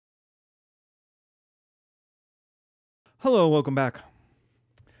Hello, welcome back.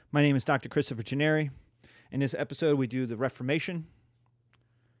 My name is Dr. Christopher Gennari. In this episode, we do the Reformation.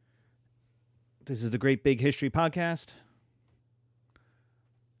 This is the Great Big History Podcast.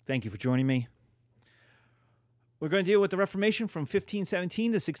 Thank you for joining me. We're going to deal with the Reformation from 1517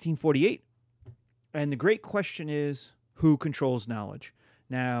 to 1648. And the great question is, who controls knowledge?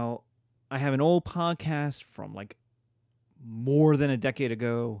 Now, I have an old podcast from more than a decade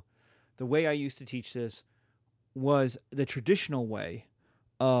ago. The way I used to teach this was the traditional way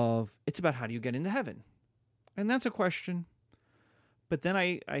of, it's about how do you get into heaven? And that's a question. But then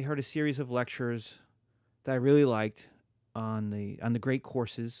I heard a series of lectures that I really liked on the Great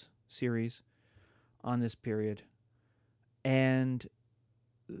Courses series on this period. And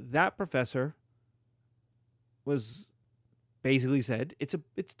that professor was basically said,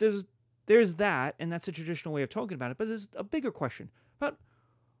 there's that, and that's a traditional way of talking about it, but there's a bigger question about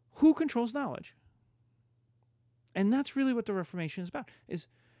who controls knowledge. And that's really what the Reformation is about, is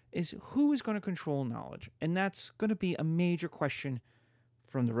who is going to control knowledge. And that's going to be a major question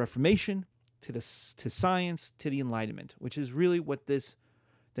from the Reformation to science to the Enlightenment, which is really what the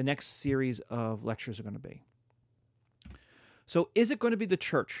next series of lectures are going to be. So is it going to be the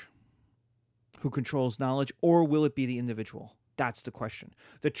church who controls knowledge, or will it be the individual? That's the question.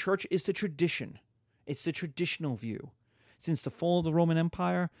 The church is the tradition. It's the traditional view. Since the fall of the Roman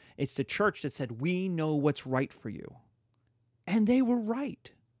Empire, it's the church that said, we know what's right for you. And they were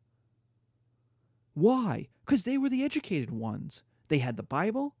right. Why? Because they were the educated ones. They had the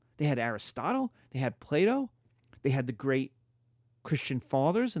Bible, they had Aristotle, they had Plato, they had the great Christian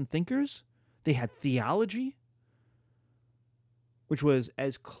fathers and thinkers, they had theology, which was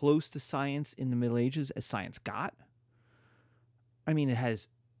as close to science in the Middle Ages as science got. I mean, it has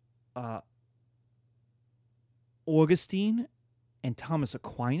Augustine and Thomas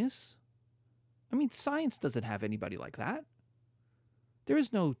Aquinas. I mean, science doesn't have anybody like that. There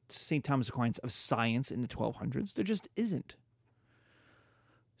is no St. Thomas Aquinas of science in the 1200s. There just isn't.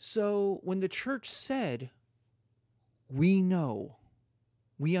 So when the church said, we know,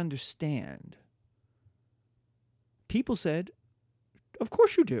 we understand, people said, of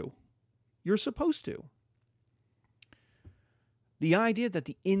course you do. You're supposed to. The idea that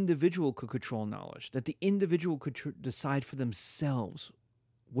the individual could control knowledge, that the individual could decide for themselves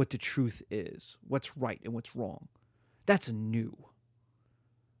what the truth is, what's right and what's wrong, that's new.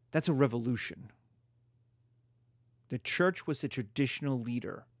 That's a revolution. The church was the traditional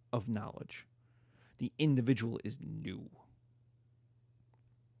leader of knowledge. The individual is new.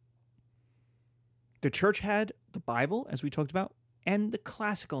 The church had the Bible, as we talked about, and the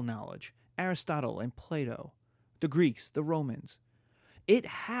classical knowledge, Aristotle and Plato, the Greeks, the Romans. It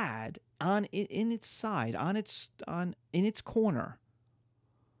had in its side, in its corner,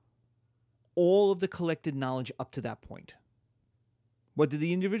 all of the collected knowledge up to that point. What did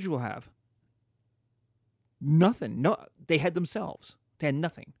the individual have? Nothing. No, they had themselves. They had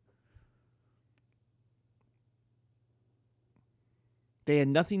nothing. They had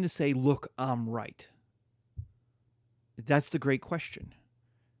nothing to say, look, I'm right. That's the great question.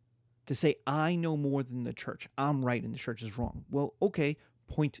 To say, I know more than the church. I'm right and the church is wrong. Well, okay,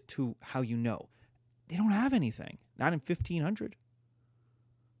 point to how you know. They don't have anything. Not in 1500.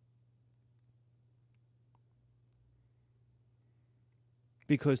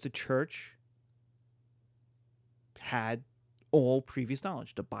 Because the church had all previous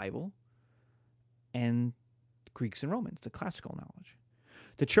knowledge. The Bible and Greeks and Romans, the classical knowledge.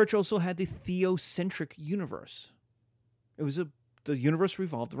 The church also had the theocentric universe. The universe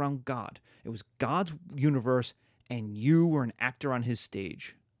revolved around God. It was God's universe, and you were an actor on his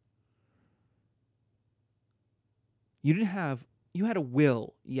stage. You had a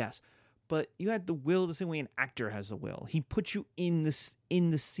will, yes, but you had the will the same way an actor has a will. He put you in the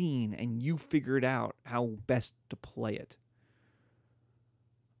scene, and you figured out how best to play it.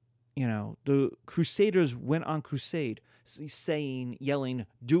 You know, the Crusaders went on crusade, yelling,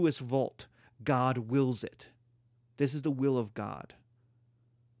 "Deus vult," God wills it. This is the will of God.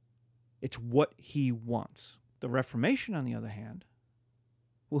 It's what he wants. The Reformation, on the other hand,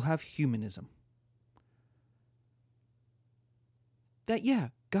 will have humanism. That, yeah,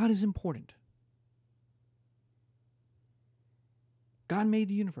 God is important. God made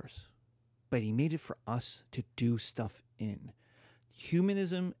the universe, but he made it for us to do stuff in.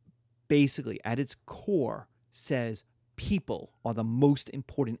 Humanism, basically, at its core, says people are the most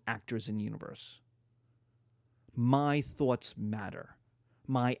important actors in the universe. My thoughts matter.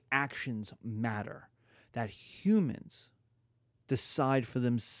 My actions matter. That humans decide for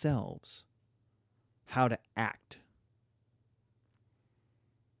themselves how to act.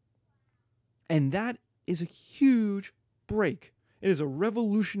 And that is a huge break. It is a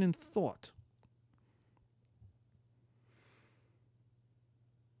revolution in thought.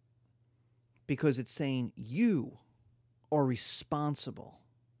 Because it's saying you are responsible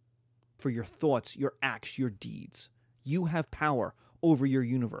for your thoughts, your acts, your deeds. You have power over your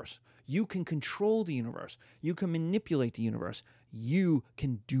universe. You can control the universe. You can manipulate the universe. You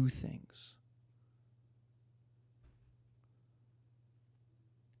can do things.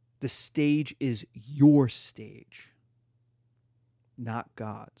 The stage is your stage, not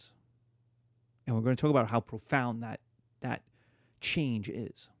God's. And we're going to talk about how profound that change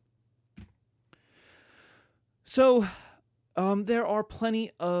is. So there are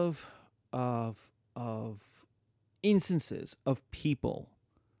plenty of instances of people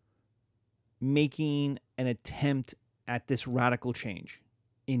making an attempt at this radical change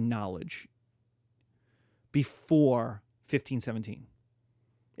in knowledge before 1517.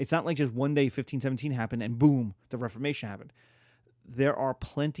 It's not like just one day 1517 happened and boom, the Reformation happened. There are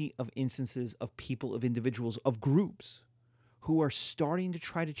plenty of instances of people, of individuals, of groups who are starting to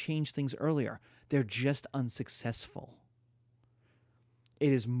try to change things earlier. They're just unsuccessful.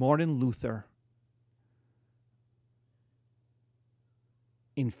 It is Martin Luther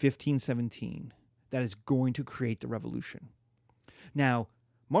in 1517 that is going to create the revolution. Now,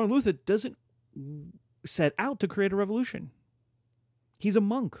 Martin Luther doesn't set out to create a revolution. He's a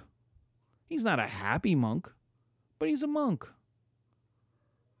monk. He's not a happy monk, but he's a monk.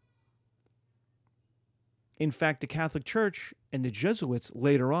 In fact, the Catholic Church and the Jesuits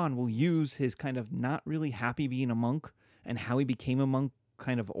later on will use his kind of not really happy being a monk and how he became a monk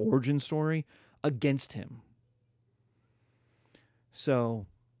kind of origin story against him. So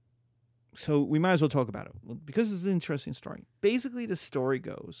we might as well talk about it because it's an interesting story. Basically, the story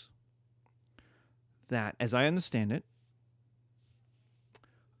goes that, as I understand it,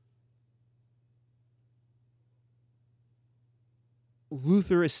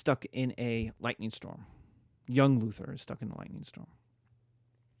 Luther is stuck in a lightning storm. Young Luther is stuck in a lightning storm.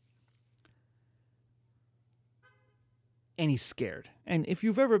 And he's scared. And if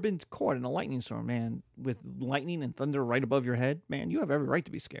you've ever been caught in a lightning storm, man, with lightning and thunder right above your head, man, you have every right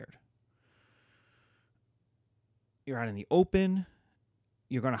to be scared. You're out in the open.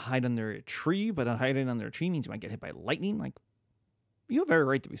 You're going to hide under a tree, but hiding under a tree means you might get hit by lightning. Like, you have every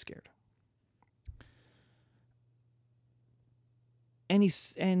right to be scared. And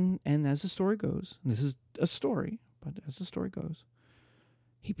and as the story goes, and this is a story, but as the story goes,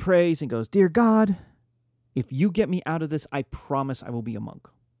 he prays and goes, "Dear God, if you get me out of this, I promise I will be a monk.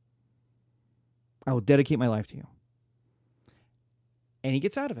 I will dedicate my life to you." And he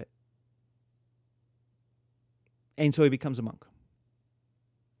gets out of it. And so he becomes a monk.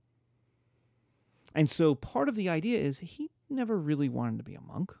 And so part of the idea is he never really wanted to be a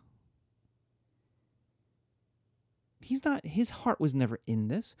monk. His heart was never in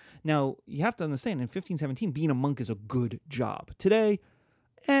this. Now, you have to understand, in 1517, being a monk is a good job. Today,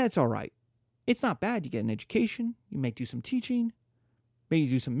 it's all right. It's not bad. You get an education. You may do some teaching. Maybe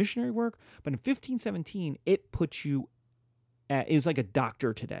do some missionary work. But in 1517, it puts you it was like a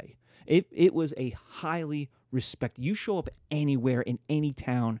doctor today. It was a highly respected. You show up anywhere in any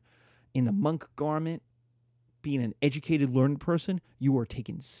town in the monk garment, being an educated, learned person, you are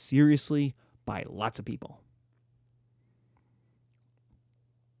taken seriously by lots of people.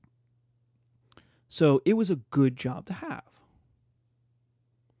 So it was a good job to have,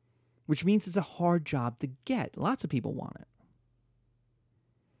 which means it's a hard job to get. Lots of people want it.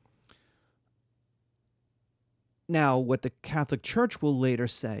 Now, what the Catholic Church will later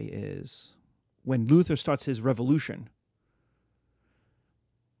say is, when Luther starts his revolution,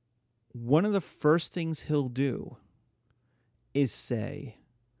 one of the first things he'll do is say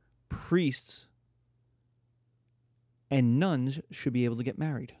priests and nuns should be able to get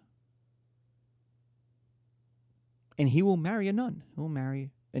married. And he will marry a nun. He'll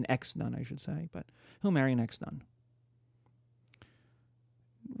marry an ex-nun, I should say, but he'll marry an ex-nun.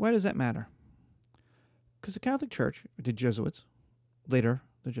 Why does that matter? Because the Catholic Church, the Jesuits, later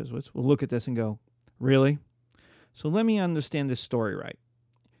the Jesuits, will look at this and go, really? So let me understand this story right.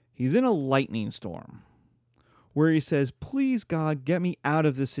 He's in a lightning storm where he says, please, God, get me out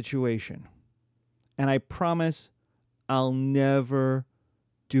of this situation. And I promise I'll never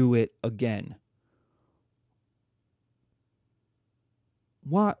do it again.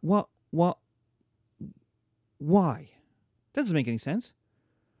 Why? Doesn't make any sense.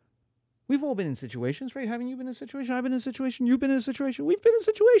 We've all been in situations, right? Haven't you been in a situation? I've been in a situation. You've been in a situation. We've been in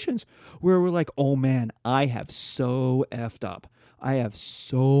situations where we're like, oh man, I have so effed up. I have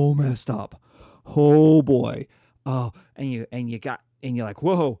so messed up. Oh boy. And you're like,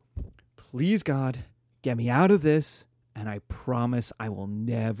 whoa, please God, get me out of this. and I promise I will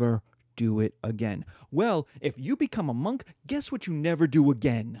never do it again. Well, if you become a monk, guess what you never do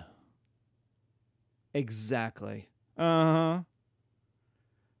again? Exactly. Uh-huh.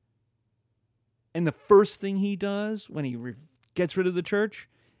 And the first thing he does when he gets rid of the church,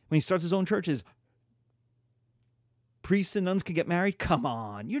 when he starts his own church, is priests and nuns can get married? Come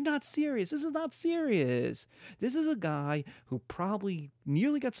on, you're not serious. This is not serious. This is a guy who probably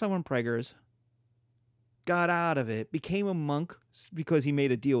nearly got someone preggers, got out of it, became a monk because he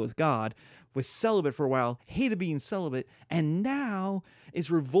made a deal with God, was celibate for a while, hated being celibate, and now is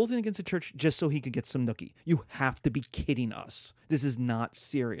revolting against the church just so he could get some nookie. You have to be kidding us. This is not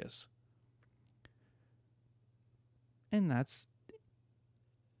serious. And that's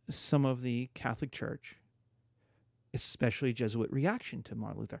some of the Catholic Church, especially Jesuit, reaction to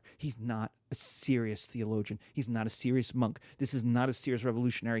Martin Luther. He's not a serious theologian. He's not a serious monk. This is not a serious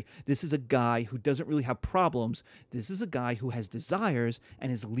revolutionary. This is a guy who doesn't really have problems. This is a guy who has desires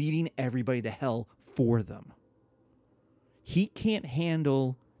and is leading everybody to hell for them. He can't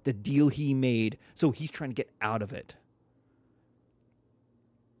handle the deal he made, so he's trying to get out of it.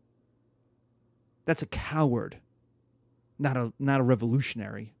 That's a coward, not a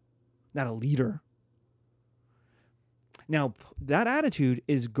revolutionary, not a leader. Now, that attitude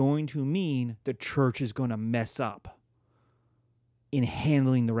is going to mean the church is going to mess up in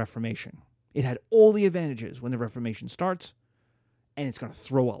handling the Reformation. It had all the advantages when the Reformation starts, and it's going to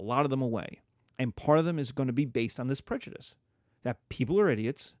throw a lot of them away. And part of them is going to be based on this prejudice, that people are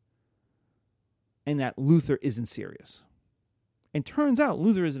idiots and that Luther isn't serious. And turns out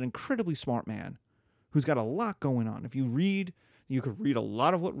Luther is an incredibly smart man who's got a lot going on. If you read, you could read a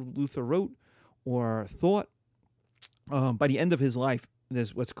lot of what Luther wrote or thought. By the end of his life,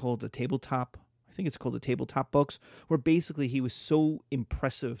 there's what's called the tabletop, I think it's called the tabletop books, where basically he was so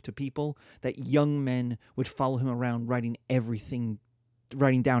impressive to people that young men would follow him around writing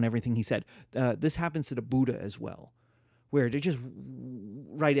down everything he said. This happens to the Buddha as well, where they just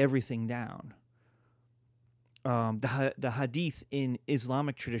write everything down. The hadith in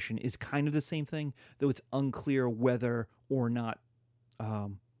Islamic tradition is kind of the same thing, though it's unclear whether or not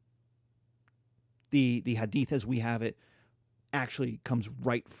the hadith as we have it actually comes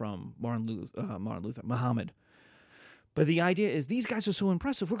right from Martin Luther, Muhammad. But the idea is these guys are so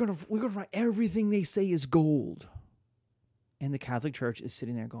impressive. We're gonna write everything they say is gold. And the Catholic Church is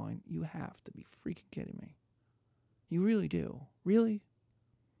sitting there going, "You have to be freaking kidding me. You really do, really."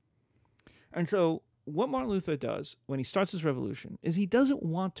 And so what Martin Luther does when he starts his revolution is he doesn't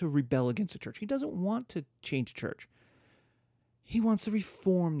want to rebel against the church. He doesn't want to change the church. He wants to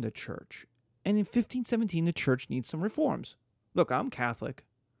reform the church. And in 1517, the church needs some reforms. Look, I'm Catholic.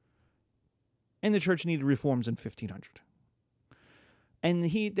 And the church needed reforms in 1500. And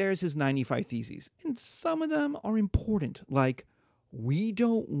there's his 95 Theses. And some of them are important. Like, we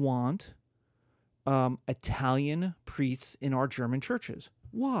don't want Italian priests in our German churches.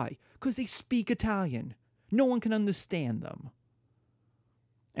 Why? Because they speak Italian. No one can understand them.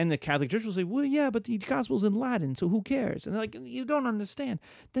 And the Catholic Church will say, well, yeah, but the gospel's in Latin, so who cares? And they're like, you don't understand.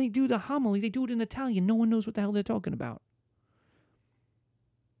 They do the homily, they do it in Italian. No one knows what the hell they're talking about.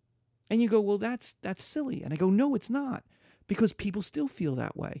 And you go, well, that's silly. And I go, no, it's not. Because people still feel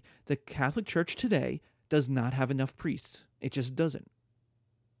that way. The Catholic Church today does not have enough priests. It just doesn't.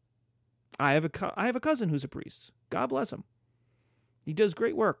 I have a cousin who's a priest. God bless him. He does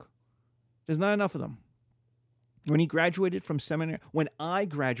great work. There's not enough of them. When he graduated from seminary, when I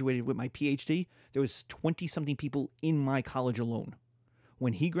graduated with my PhD, there was 20-something people in my college alone.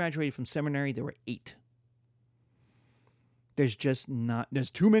 When he graduated from seminary, there were 8. There's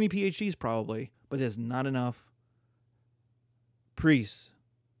too many PhDs probably, but there's not enough priests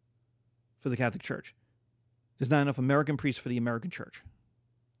for the Catholic Church. There's not enough American priests for the American Church.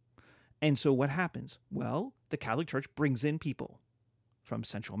 And so what happens? Well, the Catholic Church brings in people from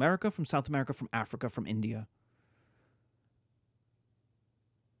Central America, from South America, from Africa, from India.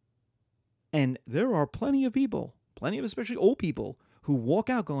 And there are plenty of people, plenty of especially old people, who walk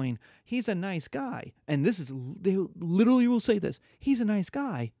out going, he's a nice guy. And they literally will say this, he's a nice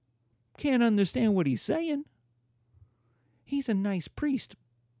guy. Can't understand what he's saying. He's a nice priest.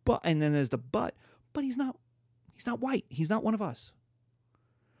 And then there's the but he's not white. He's not one of us.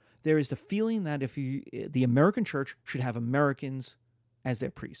 There is the feeling that the American church should have Americans as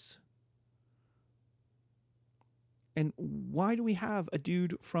their priests. And why do we have a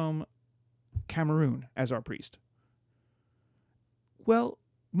dude from Cameroon as our priest? Well,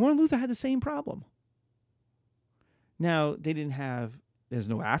 Martin Luther had the same problem. Now, there's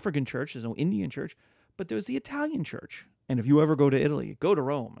no African church, there's no Indian church, but there's the Italian church. And if you ever go to Italy, go to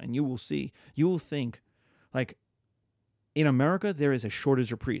Rome, and you will think, like, In America, there is a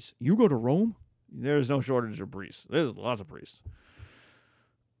shortage of priests. You go to Rome, there's no shortage of priests. There's lots of priests.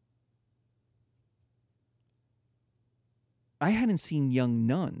 I hadn't seen young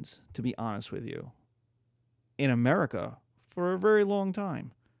nuns, to be honest with you, in America for a very long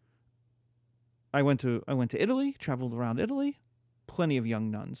time. I went to Italy, traveled around Italy, plenty of young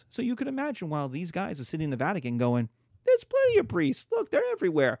nuns. So you could imagine while these guys are sitting in the Vatican going, there's plenty of priests. Look, they're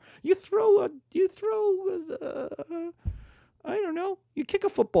everywhere. You kick a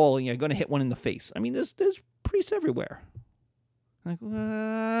football and you're going to hit one in the face. I mean, there's priests everywhere. Like,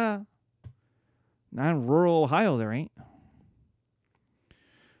 not in rural Ohio, there ain't.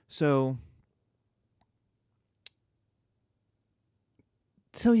 So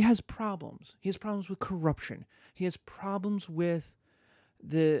he has problems. He has problems with corruption. He has problems with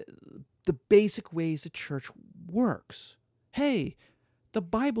the basic ways the church works. Hey, the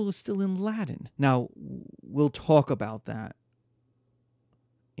Bible is still in Latin. Now, we'll talk about that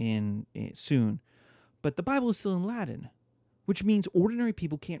in soon. But the Bible is still in Latin, which means ordinary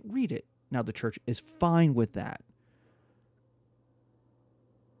people can't read it. Now, the church is fine with that.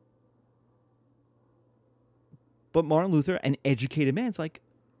 But Martin Luther, an educated man, is like,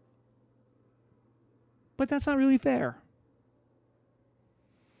 but that's not really fair.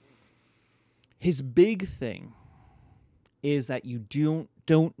 His big thing is that you don't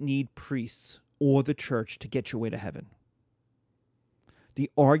need priests or the church to get your way to heaven. The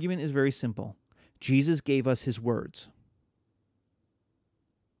argument is very simple. Jesus gave us his words.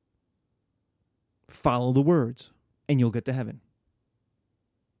 Follow the words, and you'll get to heaven.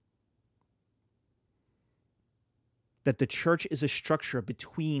 That the church is a structure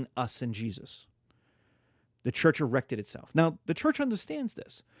between us and Jesus. The church erected itself. Now, the church understands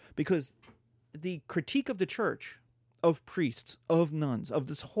this because the critique of the church, of priests, of nuns, of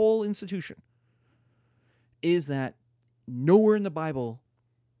this whole institution, is that nowhere in the Bible,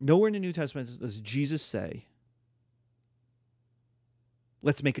 nowhere in the New Testament does Jesus say,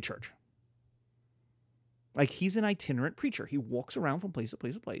 let's make a church. Like, he's an itinerant preacher. He walks around from place to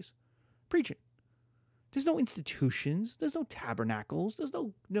place to place, preaching. There's no institutions. There's no tabernacles. There's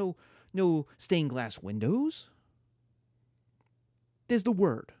no stained glass windows. There's the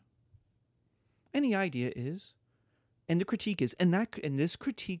word. And the idea is, and the critique is, and this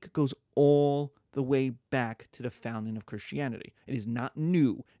critique goes all the way back to the founding of Christianity. It is not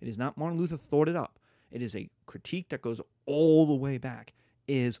new. It is not Martin Luther thought it up. It is a critique that goes all the way back.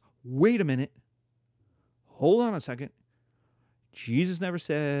 Is, wait a minute. Hold on a second. Jesus never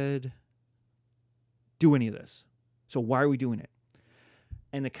said do any of this. So why are we doing it?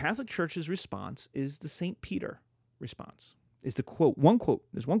 And the Catholic Church's response is the St. Peter response. Is the quote,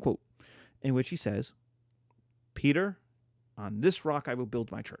 there's one quote in which he says, Peter, on this rock I will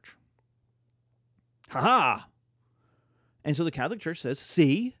build my church. Ha-ha! And so the Catholic Church says,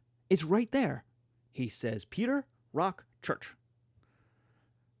 see, it's right there. He says, Peter, rock, church.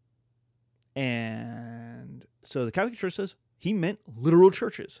 And so the Catholic Church says, he meant literal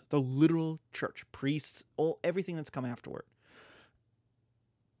churches, the literal church, priests, everything that's come afterward.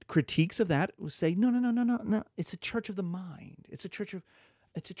 Critiques of that will say, no. It's a church of the mind. It's a church of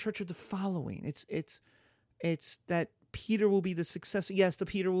the following. It's that Peter will be the successor. Yes, the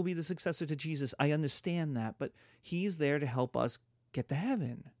Peter will be the successor to Jesus. I understand that, but he's there to help us get to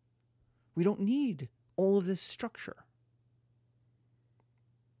heaven. We don't need all of this structure.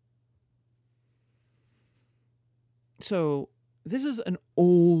 So this is an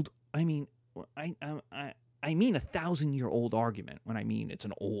old, I mean 1,000-year-old argument when I mean it's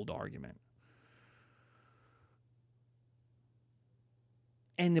an old argument.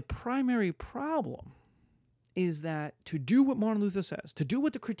 And the primary problem is that to do what Martin Luther says, to do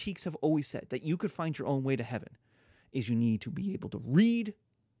what the critiques have always said, that you could find your own way to heaven, is you need to be able to read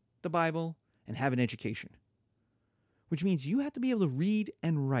the Bible and have an education. Which means you have to be able to read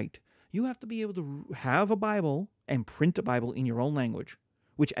and write. You have to be able to have a Bible and print a Bible in your own language,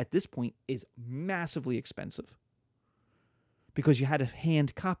 which at this point is massively expensive because you had to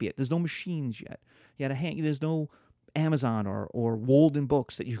hand copy it. There's no machines yet. There's no Amazon or Walden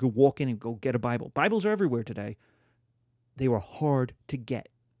Books that you could walk in and go get a Bible. Bibles are everywhere today. They were hard to get.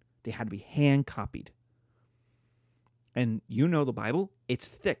 They had to be hand copied. And you know the Bible, it's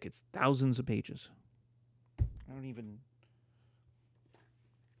thick. It's thousands of pages.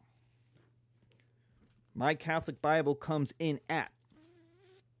 My Catholic Bible comes in at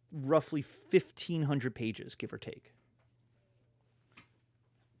roughly 1,500 pages, give or take.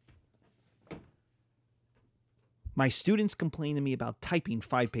 My students complain to me about typing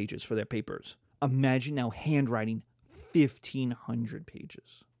 5 pages for their papers. Imagine now handwriting 1,500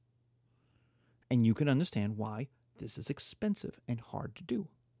 pages. And you can understand why this is expensive and hard to do,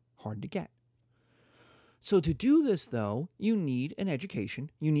 hard to get. So to do this, though, you need an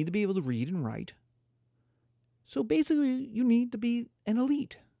education. You need to be able to read and write. So basically, you need to be an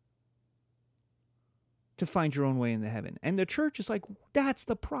elite to find your own way into heaven. And the church is like, that's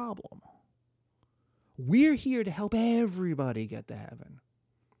the problem. We're here to help everybody get to heaven.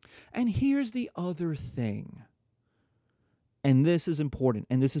 And here's the other thing. And this is important,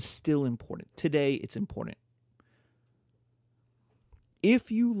 and this is still important. Today, it's important. If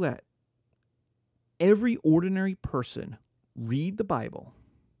you let every ordinary person read the Bible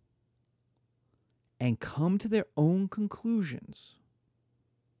and come to their own conclusions,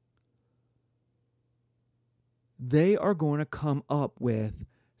 they are going to come up with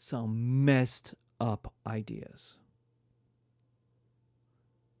some messed up ideas.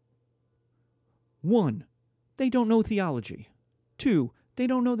 1, they don't know theology. 2, they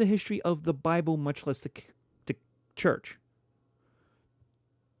don't know the history of the Bible, much less the church.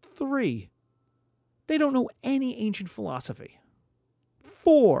 3, they don't know any ancient philosophy.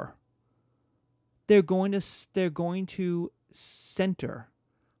 4, they're going to center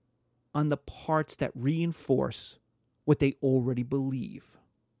on the parts that reinforce what they already believe.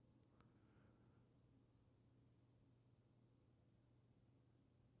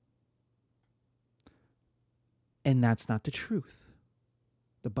 And that's not the truth.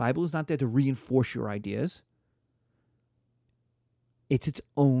 The Bible is not there to reinforce your ideas. It's its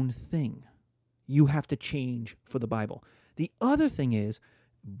own thing. You have to change for the Bible. The other thing is,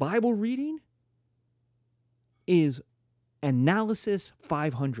 Bible reading is analysis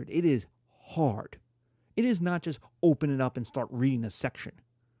 500. It is hard. It is not just open it up and start reading a section.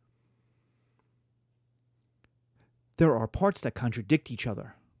 There are parts that contradict each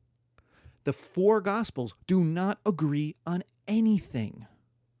other. The 4 Gospels do not agree on anything.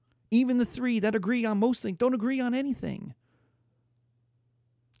 Even the 3 that agree on most things don't agree on anything.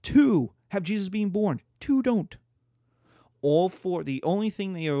 2 have Jesus being born. 2 don't. All 4, the only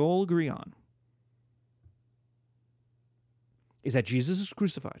thing they all agree on is that Jesus is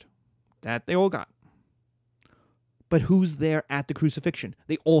crucified. That they all got. But who's there at the crucifixion?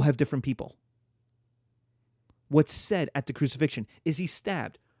 They all have different people. What's said at the crucifixion? Is he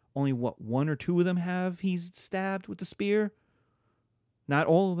stabbed? Only 1 or 2 of them have he's stabbed with the spear? Not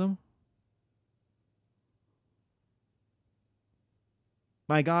all of them.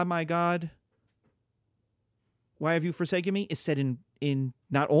 My God, why have you forsaken me? Is said in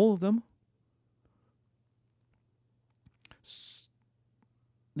not all of them.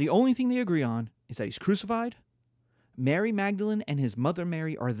 The only thing they agree on is that he's crucified. Mary Magdalene and his mother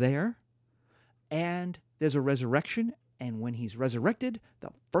Mary are there. And there's a resurrection. And when he's resurrected, the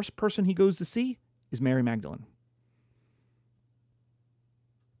first person he goes to see is Mary Magdalene.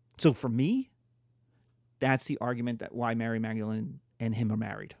 So for me, that's the argument that why Mary Magdalene and him are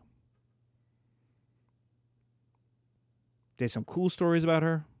married. There's some cool stories about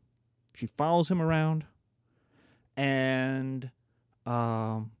her. She follows him around. And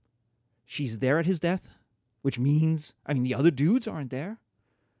she's there at his death, which means, the other dudes aren't there.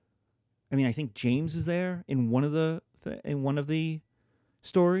 I think James is there in one of the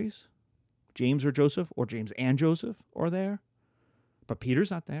stories. James or Joseph, or James and Joseph are there. But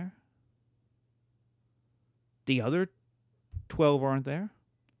Peter's not there. The other 12 aren't there.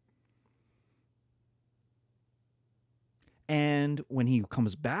 And when he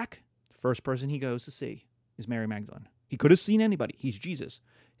comes back, the first person he goes to see is Mary Magdalene. He could have seen anybody. He's Jesus.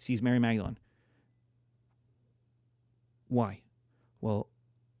 He sees Mary Magdalene. Why? Well,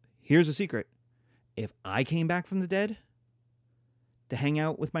 here's the secret. If I came back from the dead to hang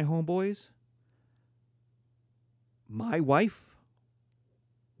out with my homeboys, my wife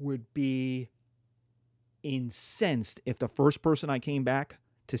would be incensed if the first person I came back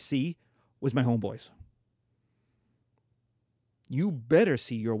to see was my homeboys. You better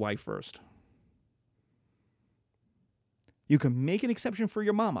see your wife first. You can make an exception for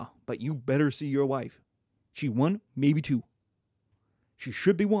your mama, but you better see your wife. She 1, maybe 2. She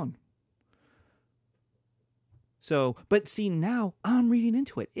should be 1. So, but see, now I'm reading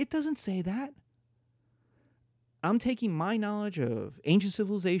into it. It doesn't say that. I'm taking my knowledge of ancient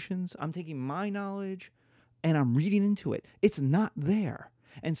civilizations, I'm taking my knowledge, and I'm reading into it. It's not there.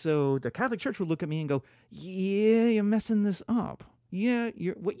 And so the Catholic Church would look at me and go, yeah, you're messing this up. Yeah,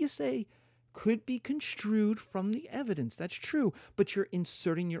 what you say could be construed from the evidence. That's true. But you're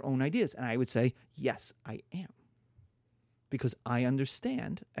inserting your own ideas. And I would say, yes, I am. Because I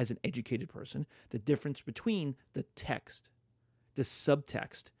understand, as an educated person, the difference between the text, the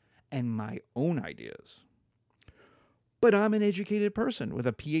subtext, and my own ideas. But I'm an educated person with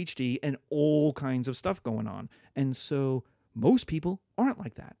a PhD and all kinds of stuff going on. And so most people aren't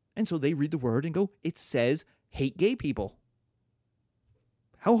like that. And so they read the word and go, it says hate gay people.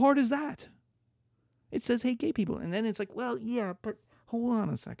 How hard is that? It says hate gay people. And then it's like, well, yeah, but hold on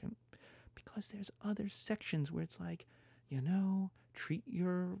a second. Because there's other sections where it's like, treat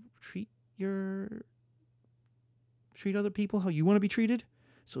other people how you want to be treated.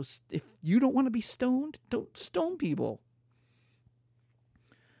 So if you don't want to be stoned, don't stone people.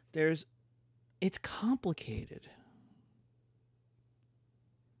 It's complicated.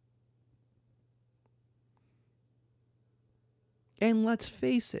 And let's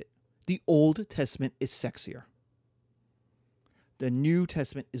face it, the Old Testament is sexier. The New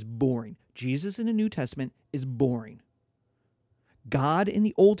Testament is boring. Jesus in the New Testament is boring. God in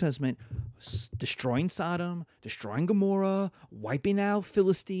the Old Testament, destroying Sodom, destroying Gomorrah, wiping out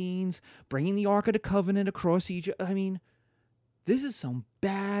Philistines, bringing the Ark of the Covenant across Egypt. I mean, this is some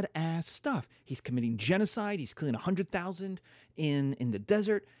badass stuff. He's committing genocide. He's killing 100,000 in the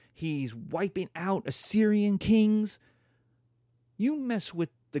desert. He's wiping out Assyrian kings. You mess with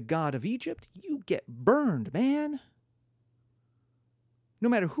the God of Egypt, you get burned, man. No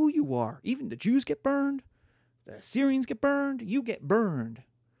matter who you are, even the Jews get burned. The Assyrians get burned, you get burned.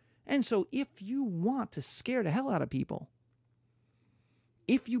 And so if you want to scare the hell out of people,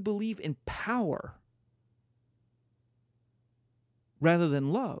 if you believe in power rather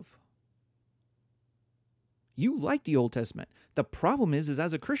than love, you like the Old Testament. The problem is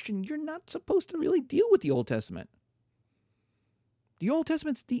as a Christian, you're not supposed to really deal with the Old Testament. The Old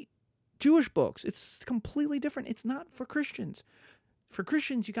Testament's the Jewish books. It's completely different. It's not for Christians. For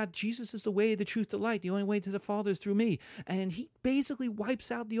Christians, you got Jesus is the way, the truth, the light. The only way to the Father is through me. And he basically wipes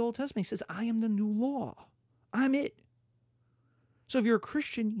out the Old Testament. He says, I am the new law. I'm it. So if you're a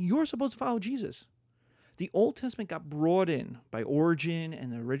Christian, you're supposed to follow Jesus. The Old Testament got brought in by Origen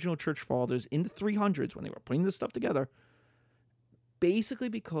and the original church fathers in the 300s when they were putting this stuff together, basically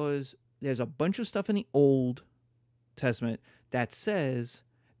because there's a bunch of stuff in the Old Testament that says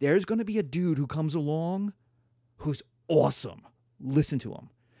there's going to be a dude who comes along who's awesome. Listen to him.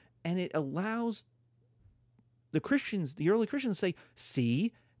 And it allows the Christians, the early Christians, say,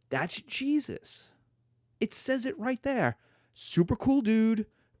 see, that's Jesus. It says it right there. Super cool dude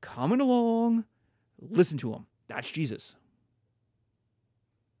coming along. Listen to him. That's Jesus.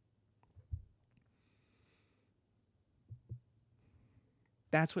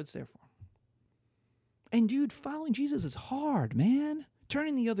 That's what it's there for. And dude, following Jesus is hard, man.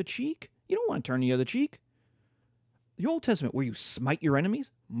 Turning the other cheek. You don't want to turn the other cheek. The Old Testament, where you smite your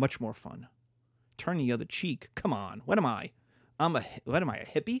enemies, much more fun. Turn the other cheek. Come on. What am I? What am I, a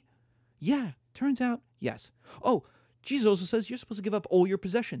hippie? Yeah, turns out, yes. Oh, Jesus also says you're supposed to give up all your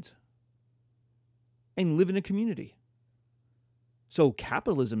possessions and live in a community. So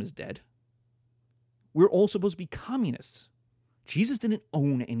capitalism is dead. We're all supposed to be communists. Jesus didn't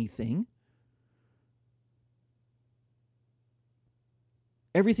own anything.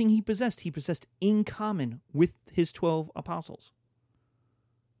 Everything he possessed in common with his 12 apostles.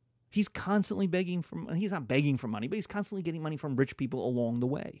 He's constantly he's not begging for money, but he's constantly getting money from rich people along the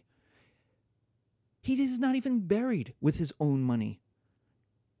way. He is not even buried with his own money.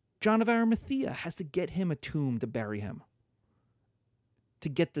 John of Arimathea has to get him a tomb to bury him, to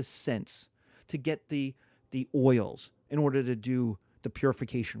get the scents, to get the oils in order to do the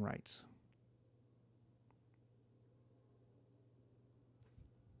purification rites.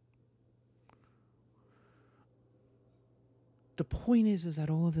 The point is that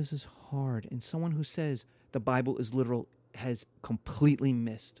all of this is hard, and someone who says the Bible is literal has completely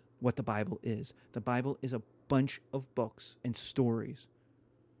missed what the Bible is. The Bible is a bunch of books and stories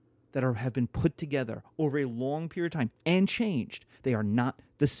that have been put together over a long period of time and changed. They are not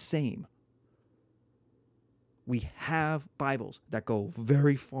the same. We have Bibles that go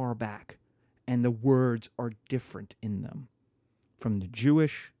very far back, and the words are different in them. From the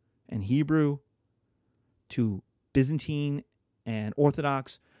Jewish and Hebrew to Byzantine and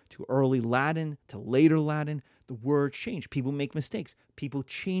Orthodox to early Latin to later Latin, the words change. People make mistakes. People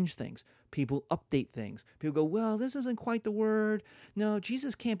change things. People update things. People go, well, this isn't quite the word. No,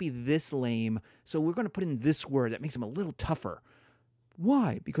 Jesus can't be this lame, so we're going to put in this word that makes him a little tougher.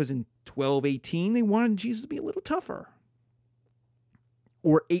 Why? Because in 1218, they wanted Jesus to be a little tougher.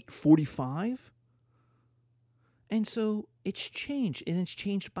 Or 845. And so it's changed, and it's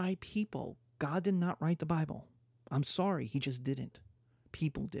changed by people. God did not write the Bible. I'm sorry, he just didn't.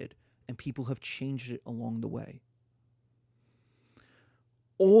 People did, and people have changed it along the way.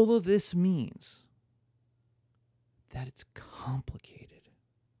 All of this means that it's complicated.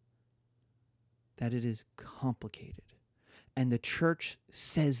 That it is complicated. And the church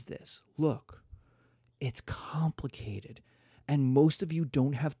says this. Look, it's complicated, and most of you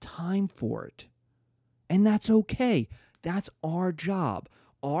don't have time for it. And that's okay. That's our job.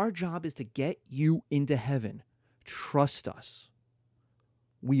 Our job is to get you into heaven. Trust us.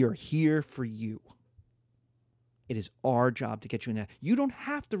 We are here for you. It is our job to get you in there. You don't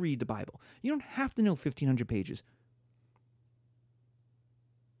have to read the Bible. You don't have to know 1,500 pages.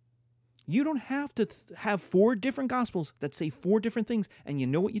 You don't have to have 4 different gospels that say 4 different things. And you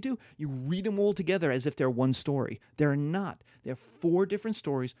know what you do? You read them all together as if they're one story. They're not. They're 4 different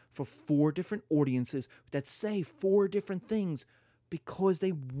stories for 4 different audiences that say 4 different things because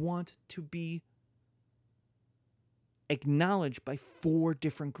they want to be acknowledged by 4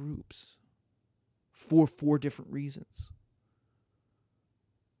 different groups for 4 different reasons.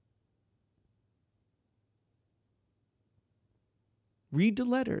 Read the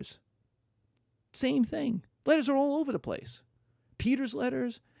letters. Same thing. Letters are all over the place. Peter's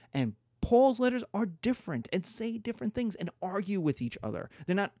letters and Paul's letters are different and say different things and argue with each other.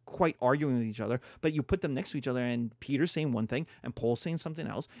 They're not quite arguing with each other, but you put them next to each other and Peter's saying one thing and Paul's saying something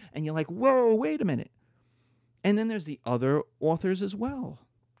else, and you're like, whoa, wait a minute. And then there's the other authors as well,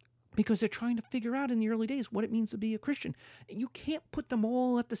 because they're trying to figure out in the early days what it means to be a Christian. You can't put them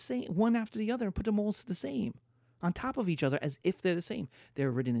all at the same, one after the other, and put them all the same on top of each other as if they're the same.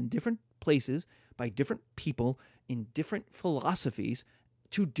 They're written in different places by different people in different philosophies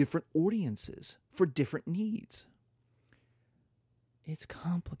to different audiences for different needs. It's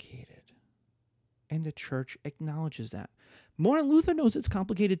complicated. And the church acknowledges that. Martin Luther knows it's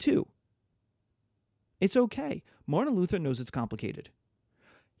complicated too. It's okay. Martin Luther knows it's complicated.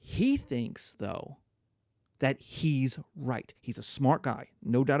 He thinks, though, that he's right. He's a smart guy,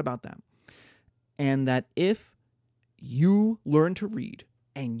 no doubt about that. And that if you learn to read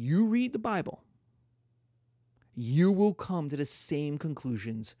and you read the Bible, you will come to the same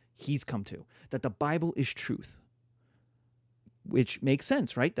conclusions he's come to, that the Bible is truth. Which makes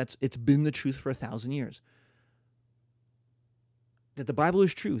sense, right? It's been the truth for 1,000 years. That the Bible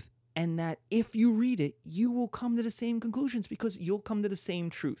is truth, and that if you read it, you will come to the same conclusions because you'll come to the same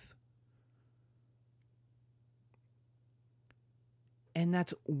truth. And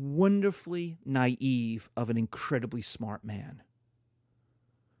that's wonderfully naive of an incredibly smart man.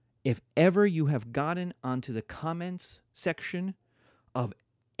 If ever you have gotten onto the comments section of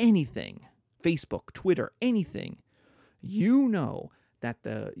anything, Facebook, Twitter, anything, you know that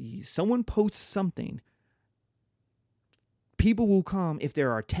someone posts something, people will come. If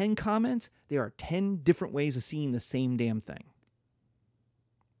there are 10 comments, there are 10 different ways of seeing the same damn thing.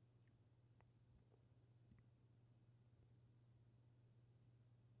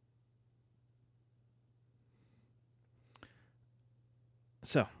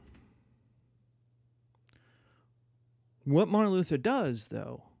 So, what Martin Luther does,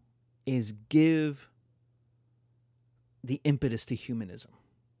 though, is give the impetus to humanism.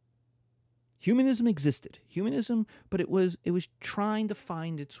 Humanism existed. Humanism, but it was trying to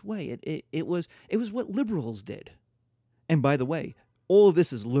find its way. It was what liberals did. And by the way, all of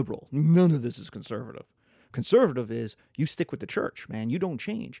this is liberal. None of this is conservative. Conservative is you stick with the church, man. You don't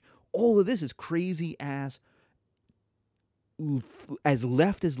change. All of this is crazy ass. As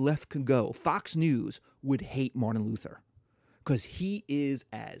left could go. Fox News would hate Martin Luther because he is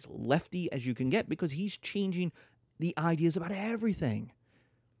as lefty as you can get because he's changing the ideas about everything.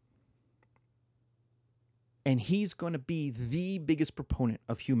 And he's going to be the biggest proponent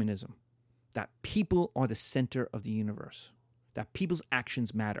of humanism, that people are the center of the universe, that people's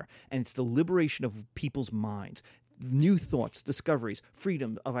actions matter, and it's the liberation of people's minds, new thoughts, discoveries,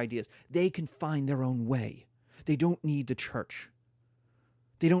 freedom of ideas. They can find their own way. They don't need the church.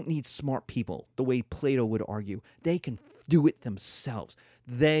 They don't need smart people, the way Plato would argue. They can do it themselves.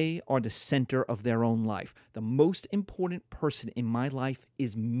 They are the center of their own life. The most important person in my life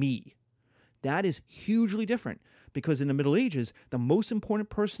is me. That is hugely different because in the Middle Ages, the most important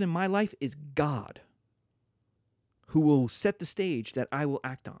person in my life is God, who will set the stage that I will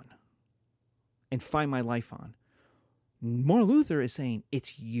act on and find my life on. Martin Luther is saying,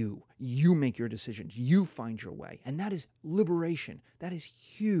 it's you. You make your decisions. You find your way. And that is liberation. That is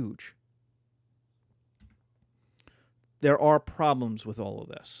huge. There are problems with all of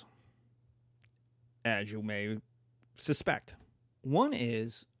this, as you may suspect. One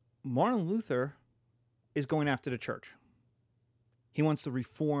is Martin Luther is going after the church. He wants to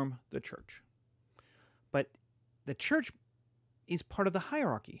reform the church. But the church is part of the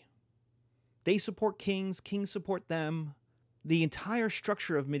hierarchy. They support kings, kings support them. The entire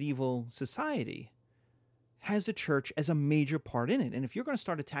structure of medieval society has the church as a major part in it. And if you're going to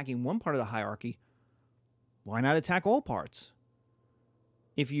start attacking one part of the hierarchy, Why not attack all parts?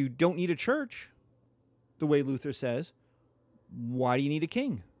 If you don't need a church, the way Luther says, why do you need a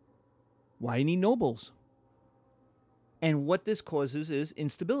king? Why do you need nobles? And what this causes is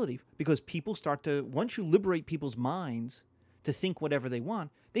instability, because people start to, once you liberate people's minds to think whatever they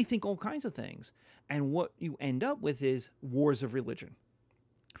want, they think all kinds of things. And what you end up with is wars of religion.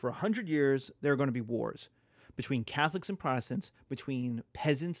 For 100 years, there are going to be wars between Catholics and Protestants, between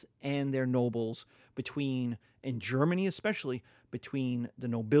peasants and their nobles, between, in Germany especially, between the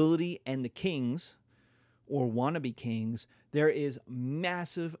nobility and the kings, or wannabe kings. There is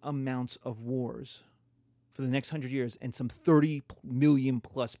massive amounts of wars for the next 100 years, and some 30 million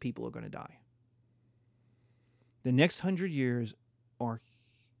plus people are going to die. The next 100 years are,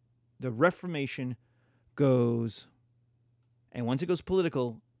 the Reformation goes, and once it goes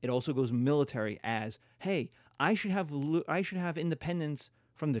political, it also goes military as, hey, I should have independence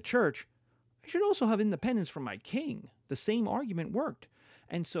from the church. I should also have independence from my king. The same argument worked.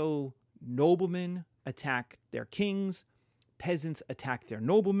 And so noblemen attack their kings, peasants attack their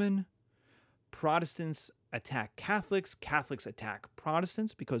noblemen, Protestants attack Catholics, Catholics attack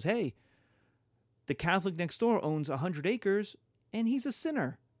Protestants, because, hey, the Catholic next door owns 100 acres and he's a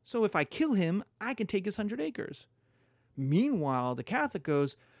sinner. So if I kill him, I can take his 100 acres. Meanwhile, the Catholic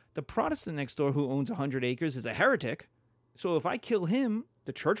goes, the Protestant next door who owns 100 acres is a heretic. So if I kill him,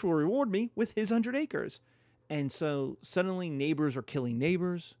 the church will reward me with his 100 acres. And so suddenly neighbors are killing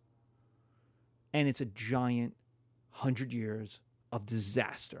neighbors. And it's a giant 100 years of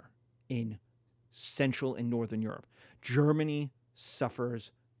disaster in Central and Northern Europe. Germany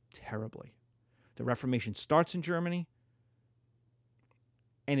suffers terribly. The Reformation starts in Germany,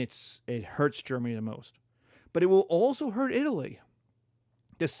 and it hurts Germany the most. But it will also hurt Italy,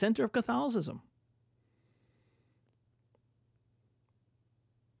 the center of Catholicism.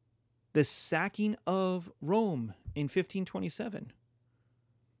 The sacking of Rome in 1527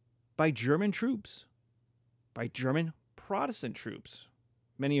 by German troops, by German Protestant troops,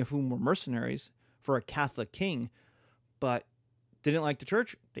 many of whom were mercenaries for a Catholic king, but didn't like the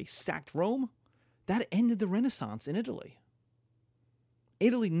church. They sacked Rome. That ended the Renaissance in Italy.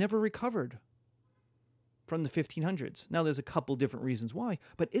 Italy never recovered from the 1500s. Now, there's a couple different reasons why,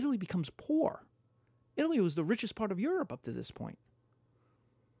 but Italy becomes poor. Italy was the richest part of Europe up to this point.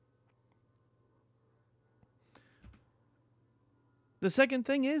 The second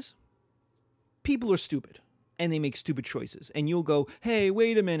thing is, people are stupid, and they make stupid choices. And you'll go, hey,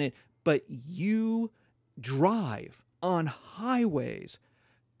 wait a minute, but you drive on highways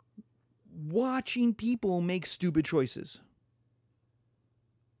watching people make stupid choices.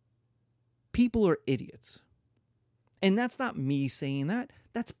 People are idiots. And that's not me saying that.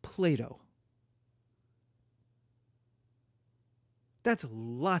 That's Plato. That's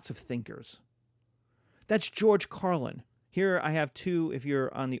lots of thinkers. That's George Carlin. Here I have two. If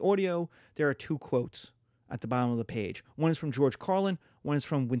you're on the audio, there are two quotes at the bottom of the page. One is from George Carlin. One is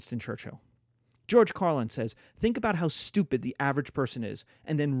from Winston Churchill. George Carlin says, think about how stupid the average person is,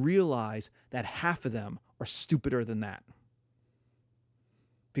 and then realize that half of them are stupider than that.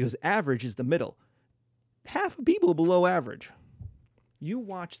 Because average is the middle. Half of people are below average. You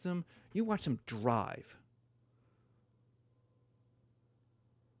watch them drive.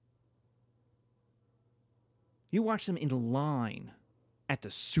 You watch them in line at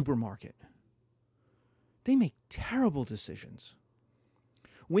the supermarket. They make terrible decisions.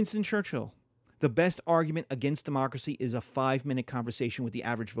 Winston Churchill, the best argument against democracy is a 5-minute conversation with the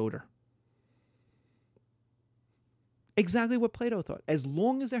average voter. Exactly what Plato thought. As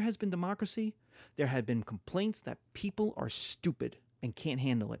long as there has been democracy, there have been complaints that people are stupid and can't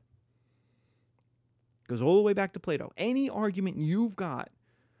handle it. Goes all the way back to Plato. Any argument you've got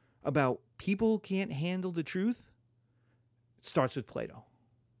about people can't handle the truth starts with Plato.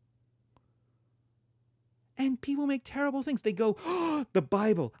 And people make terrible things. They go, oh, the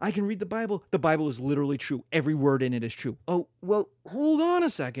Bible. I can read the Bible. The Bible is literally true. Every word in it is true. Oh, well, hold on a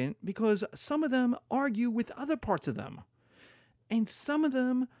second, because some of them argue with other parts of them. And some of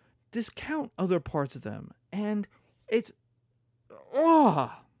them discount other parts of them. And it's,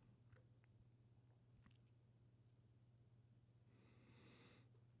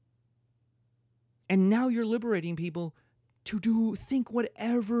 And now you're liberating people to think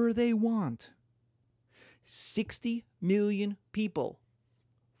whatever they want. 60 million people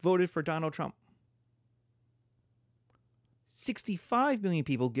voted for Donald Trump. 65 million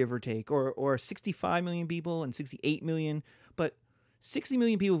people, give or take, or 65 million people and 68 million, but 60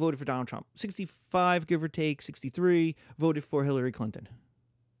 million people voted for Donald Trump. 65, give or take, 63 voted for Hillary Clinton.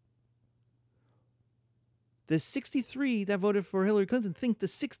 The 63 that voted for Hillary Clinton think the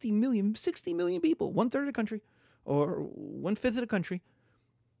 60 million people, 1/3 of the country, or 1/5 of the country,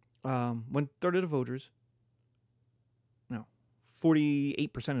 1/3 of the voters, no,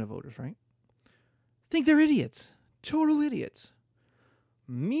 48% of the voters, right? Think they're idiots, total idiots.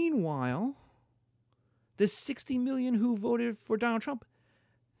 Meanwhile, the 60 million who voted for Donald Trump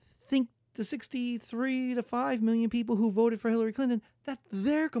think the 63 to 5 million people who voted for Hillary Clinton, that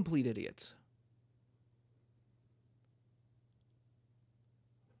they're complete idiots.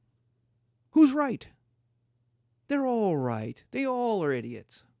 Who's right? They're all right. They all are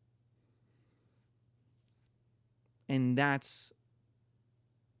idiots. And that's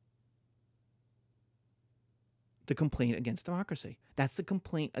the complaint against democracy. That's the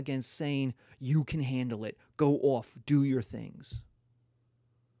complaint against saying you can handle it. Go off, do your things.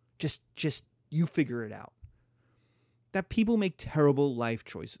 Just you figure it out. That people make terrible life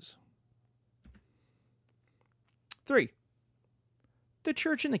choices. 3, the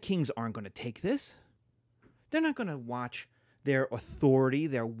church and the kings aren't going to take this. They're not going to watch their authority,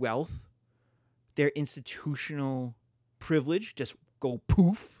 their wealth, their institutional privilege just go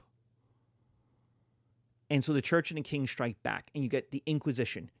poof. And so the church and the king strike back, and you get the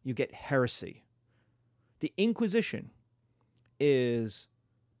Inquisition. You get heresy. The Inquisition is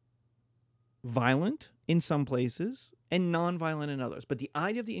violent in some places and non-violent in others. But the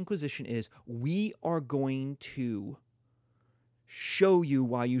idea of the Inquisition is we are going to show you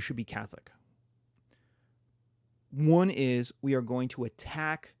why you should be Catholic. One is we are going to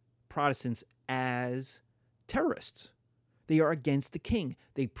attack Protestants as terrorists. They are against the king.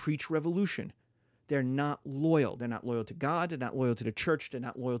 They preach revolution. They're not loyal. They're not loyal to God. They're not loyal to the church. They're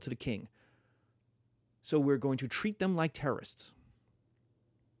not loyal to the king. So we're going to treat them like terrorists.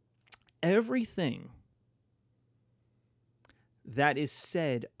 Everything that is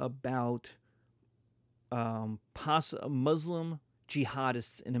said about Muslim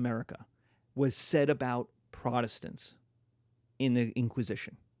jihadists in America was said about Protestants in the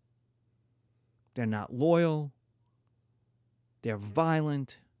Inquisition. They're not loyal. They're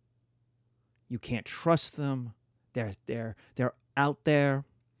violent. You can't trust them. They're out there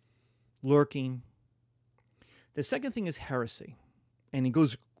lurking. The second thing is heresy, and it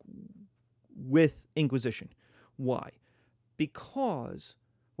goes with Inquisition. Why? Because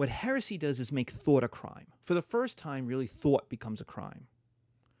what heresy does is make thought a crime. For the first time, really, thought becomes a crime.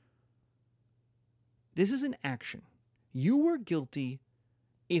 This is an action. You were guilty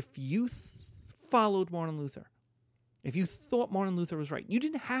if you followed Martin Luther. If you thought Martin Luther was right. You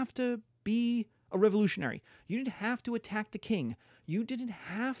didn't have to be a revolutionary. You didn't have to attack the king. You didn't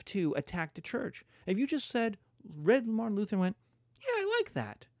have to attack the church. If you just read Martin Luther and went, yeah, I like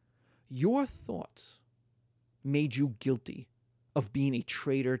that. Your thoughts made you guilty of being a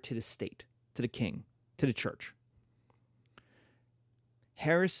traitor to the state, to the king, to the church.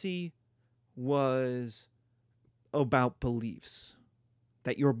 Heresy was about beliefs,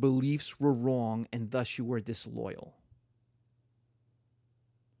 that your beliefs were wrong and thus you were disloyal.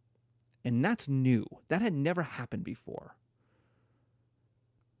 And that's new. That had never happened before.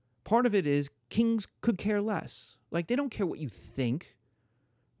 Part of it is kings could care less. Like, they don't care what you think.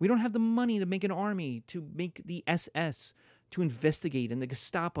 We don't have the money to make an army, to make the SS, to investigate, and the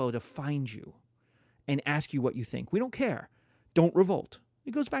Gestapo to find you and ask you what you think. We don't care. Don't revolt.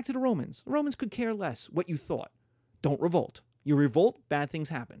 It goes back to the Romans. The Romans could care less what you thought. Don't revolt. You revolt, bad things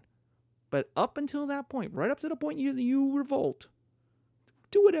happen. But up until that point, right up to the point you revolt,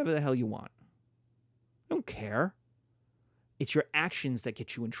 do whatever the hell you want. Don't care. It's your actions that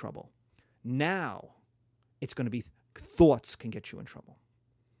get you in trouble. Now, it's going to be thoughts can get you in trouble.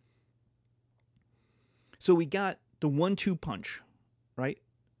 So we got the 1-2 punch, right?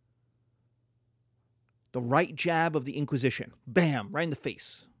 The right jab of the Inquisition. Bam, right in the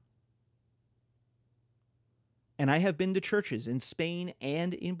face. And I have been to churches in Spain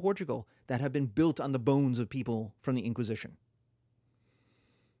and in Portugal that have been built on the bones of people from the Inquisition.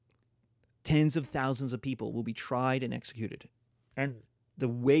 Tens of thousands of people will be tried and executed. And the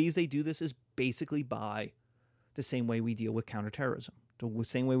ways they do this is basically by the same way we deal with counterterrorism, the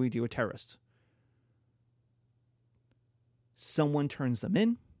same way we deal with terrorists. Someone turns them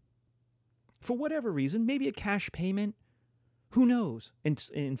in for whatever reason, maybe a cash payment. Who knows?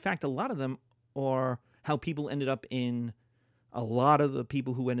 In fact, a lot of them are how people ended up in, a lot of the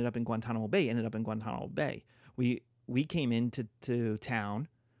people who ended up in Guantanamo Bay ended up in Guantanamo Bay. We came into town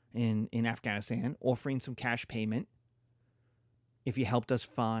in Afghanistan offering some cash payment if you helped us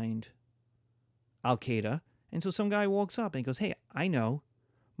find Al-Qaeda. And so some guy walks up and he goes, hey, I know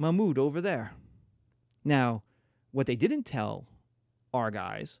Mahmoud over there. Now, what they didn't tell our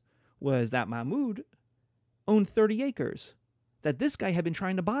guys was that Mahmoud owned 30 acres that this guy had been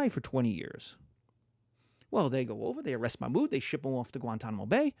trying to buy for 20 years. Well, they go over, they arrest Mahmoud, they ship him off to Guantanamo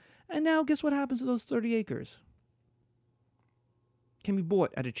Bay, and now guess what happens to those 30 acres? Can be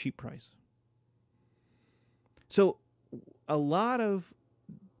bought at a cheap price. So a lot of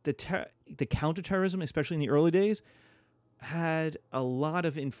the counterterrorism, especially in the early days, had a lot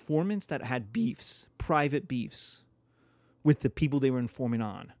of informants that had beefs, private beefs, with the people they were informing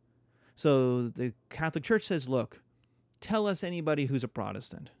on. So the Catholic Church says, look, tell us anybody who's a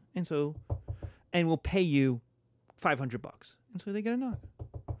Protestant. And we'll pay you $500. And so they get a knock.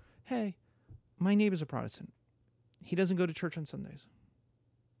 Hey, my neighbor's a Protestant. He doesn't go to church on Sundays.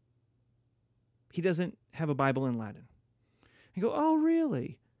 He doesn't have a Bible in Latin. You go, oh,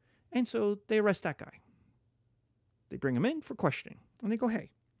 really? And so they arrest that guy. They bring him in for questioning. And they go,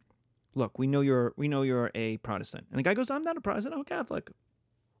 hey, look, we know you're a Protestant. And the guy goes, I'm not a Protestant, I'm a Catholic.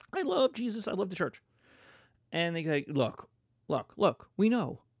 I love Jesus, I love the church. And they say, look, we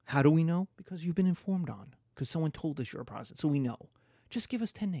know. How do we know? Because you've been informed on. Because someone told us you're a Protestant. So we know. Just give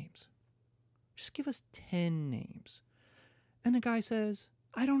us 10 names. Just give us 10 names. And the guy says,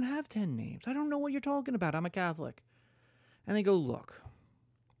 I don't have 10 names. I don't know what you're talking about. I'm a Catholic. And they go, look,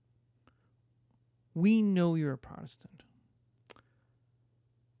 we know you're a Protestant.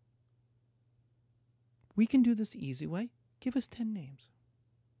 We can do this the easy way. Give us 10 names.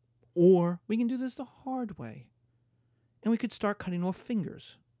 Or we can do this the hard way. And we could start cutting off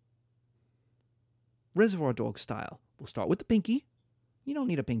fingers. Reservoir Dog style. We'll start with the pinky. You don't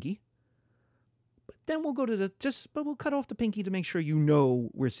need a pinky. But then we'll go to but we'll cut off the pinky to make sure you know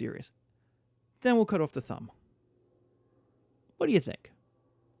we're serious. Then we'll cut off the thumb. What do you think?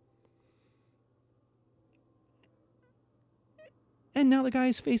 And now the guy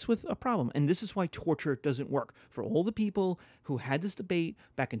is faced with a problem. And this is why torture doesn't work. For all the people who had this debate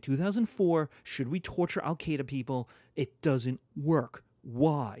back in 2004, should we torture Al-Qaeda people? It doesn't work.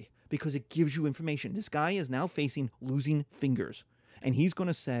 Why? Because it gives you information. This guy is now facing losing fingers. And he's going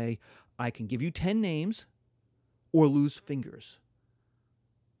to say, I can give you 10 names or lose fingers.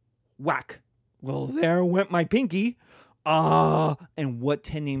 Whack. Well, there went my pinky. And what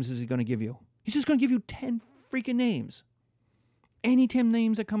 10 names is he going to give you? He's just going to give you 10 freaking names. Any 10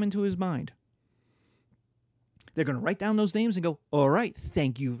 names that come into his mind. They're going to write down those names and go, all right,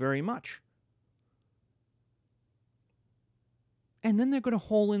 thank you very much. And then they're going to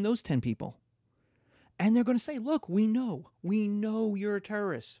haul in those 10 people. And they're going to say, look, we know you're a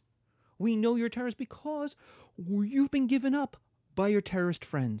terrorist. We know you're a terrorist because you've been given up by your terrorist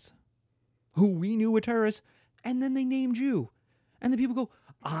friends who we knew were terrorists, and then they named you. And the people go,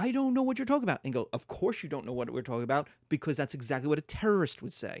 I don't know what you're talking about. And go, of course you don't know what we're talking about, because that's exactly what a terrorist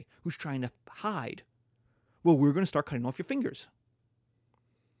would say, who's trying to hide. Well, we're going to start cutting off your fingers.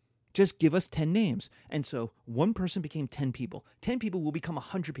 Just give us 10 names. And so one person became 10 people. 10 people will become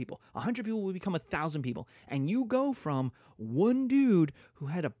 100 people. 100 people will become 1,000 people. And you go from one dude who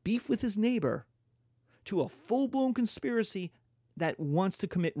had a beef with his neighbor to a full-blown conspiracy that wants to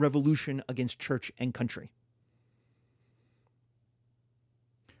commit revolution against church and country.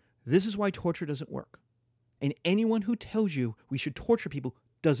 This is why torture doesn't work. And anyone who tells you we should torture people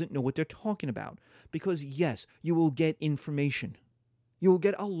doesn't know what they're talking about. Because yes, you will get information. You'll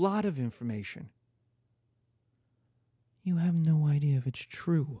get a lot of information. You have no idea if it's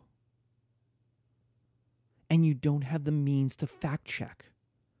true. And you don't have the means to fact check.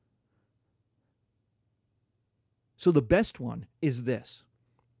 So the best one is this.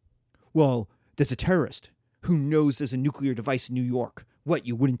 Well, there's a terrorist who knows there's a nuclear device in New York. What,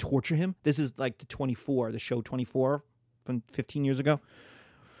 you wouldn't torture him? This is like the show 24 from 15 years ago.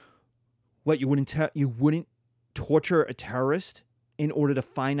 What, you wouldn't torture a terrorist in order to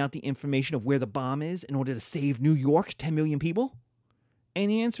find out the information of where the bomb is in order to save New York, 10 million people? And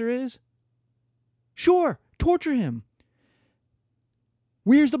the answer is, sure, torture him.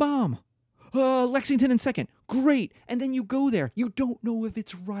 Where's the bomb? Lexington and 2nd. Great. And then you go there. You don't know if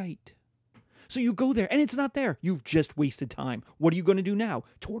it's right. So you go there and it's not there. You've just wasted time. What are you going to do now?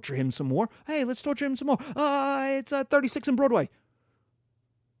 Torture him some more? Hey, let's torture him some more. It's 36 and Broadway.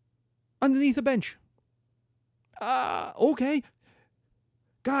 Underneath a bench. Okay.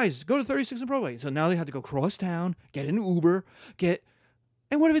 Guys, go to 36 and Broadway. So now they have to go cross town, get an Uber,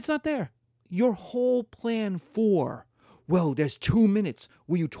 and what if it's not there? Your whole plan for, well, there's 2 minutes.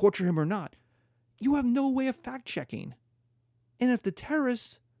 Will you torture him or not? You have no way of fact checking. And if the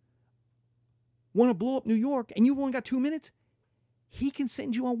terrorists want to blow up New York and you've only got 2 minutes, he can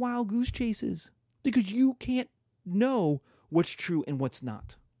send you on wild goose chases because you can't know what's true and what's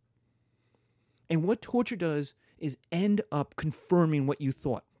not. And what torture does is end up confirming what you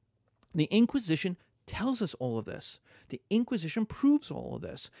thought. The Inquisition tells us all of this. The Inquisition proves all of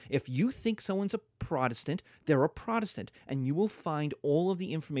this. If you think someone's a Protestant, they're a Protestant, and you will find all of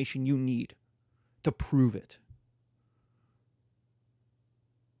the information you need to prove it.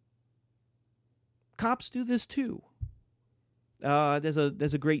 Cops do this too. There's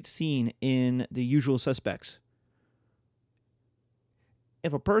a great scene in The Usual Suspects.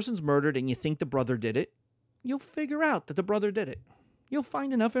 If a person's murdered and you think the brother did it, you'll figure out that the brother did it. You'll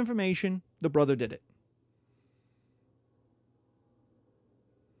find enough information, the brother did it.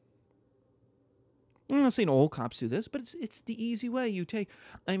 I'm not saying all cops do this, but it's the easy way you take.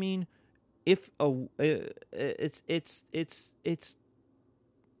 I mean, if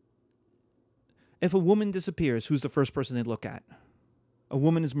if a woman disappears, who's the first person they look at? A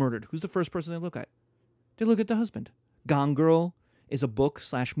woman is murdered. Who's the first person they look at? They look at the husband. Gone Girl is a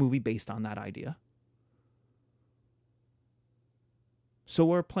book/movie based on that idea.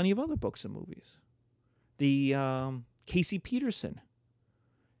 So are plenty of other books and movies. The Casey Peterson.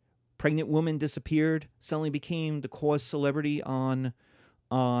 Pregnant woman disappeared, suddenly became the cause celebrity on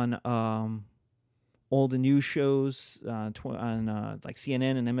all the news shows on like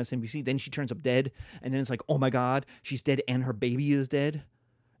CNN and MSNBC. Then she turns up dead, and then it's like, oh my God, she's dead, and her baby is dead.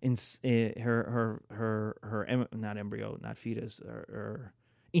 Her not embryo, not fetus, her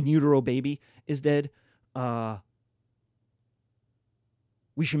in utero baby is dead.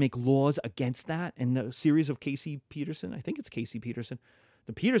 We should make laws against that. And the series of Casey Peterson, I think it's Casey Peterson.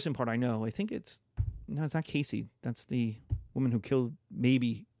 The Peterson part I know. I think it's not Casey. That's the woman who killed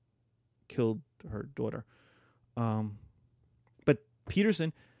her daughter. But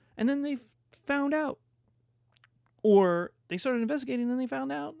Peterson, and then they found out, or they started investigating, and then they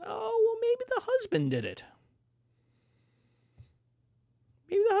found out, oh, well, maybe the husband did it.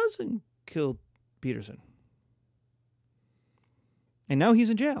 Maybe the husband killed Peterson. And now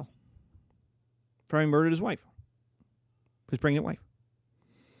he's in jail for having murdered his wife, his pregnant wife.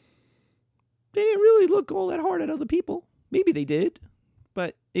 They didn't really look all that hard at other people. Maybe they did,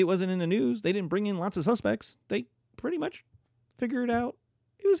 but it wasn't in the news. They didn't bring in lots of suspects. They pretty much figured out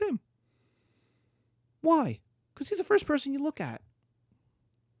it was him. Why? Because he's the first person you look at.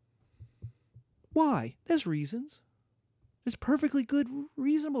 Why? There's reasons. There's perfectly good,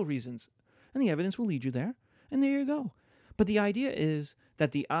 reasonable reasons. And the evidence will lead you there. And there you go. But the idea is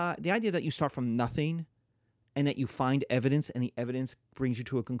that the idea that you start from nothing and that you find evidence and the evidence brings you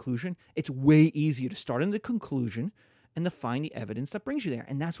to a conclusion, it's way easier to start in the conclusion and to find the evidence that brings you there.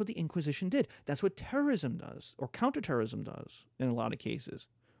 And that's what the Inquisition did. That's what terrorism does, or counterterrorism does in a lot of cases.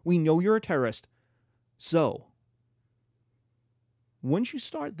 We know you're a terrorist. So, once you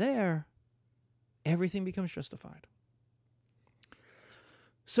start there, everything becomes justified.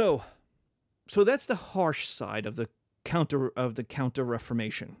 So that's the harsh side of the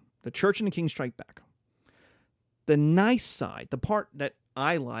Counter-Reformation. The Church and the King strike back. The nice side, the part that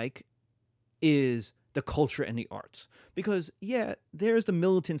I like, is the culture and the arts. Because, yeah, there's the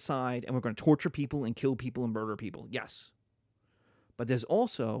militant side, and we're going to torture people and kill people and murder people. Yes. But there's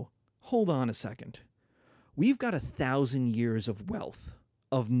also, hold on a second, we've got 1,000 years of wealth,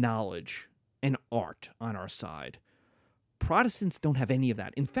 of knowledge, and art on our side. Protestants don't have any of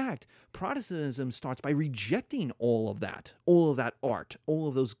that. In fact, Protestantism starts by rejecting all of that art, all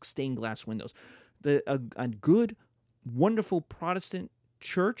of those stained glass windows. A good, wonderful Protestant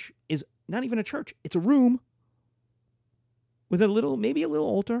church is not even a church. It's a room with maybe a little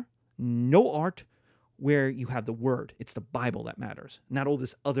altar, no art, where you have the word. It's the Bible that matters, not all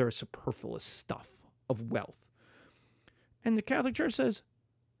this other superfluous stuff of wealth. And the Catholic Church says,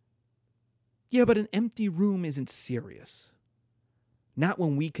 yeah, but an empty room isn't serious. Not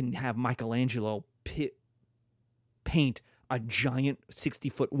when we can have Michelangelo paint a giant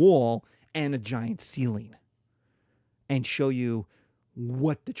 60-foot wall and a giant ceiling and show you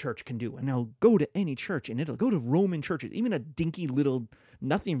what the church can do. And now go to any church in Italy, go to Roman churches, even a dinky little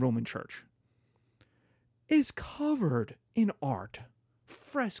nothing Roman church is covered in art,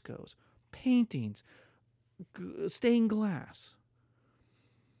 frescoes, paintings, stained glass.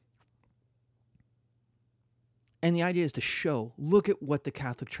 And the idea is to show, look at what the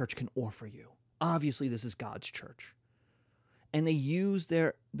Catholic Church can offer you. Obviously, this is God's church. And they use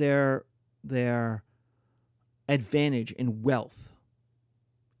their advantage in wealth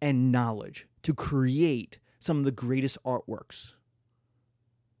and knowledge to create some of the greatest artworks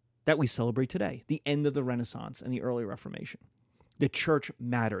that we celebrate today, the end of the Renaissance and the early Reformation. The church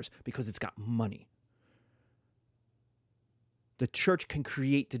matters because it's got money. The church can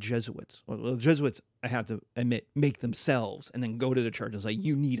create the Jesuits. Well, the Jesuits, I have to admit, make themselves and then go to the church and say,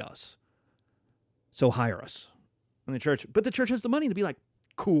 you need us, so hire us. And the church has the money to be like,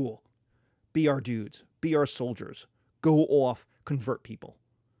 cool, Be our dudes. Be our soldiers. Go off, convert people.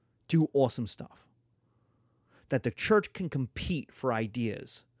 Do awesome stuff. That the church can compete for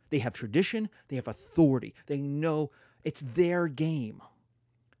ideas. They have tradition. They have authority. They know it's their game.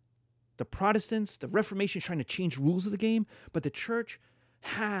 The Protestants, the Reformation is trying to change rules of the game, but the church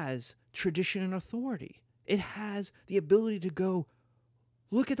has tradition and authority. It has the ability to go,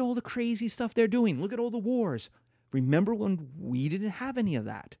 look at all the crazy stuff they're doing. Look at all the wars. Remember when we didn't have any of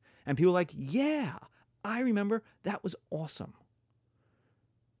that? And people are like, yeah, I remember. That was awesome.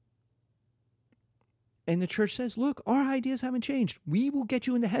 And the church says, look, our ideas haven't changed. We will get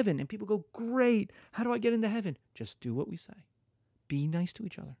you into heaven. And people go, great. How do I get into heaven? Just do what we say. Be nice to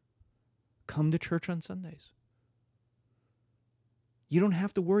each other. Come to church on Sundays. You don't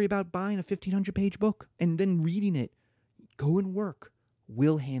have to worry about buying a 1,500-page book and then reading it. Go and work.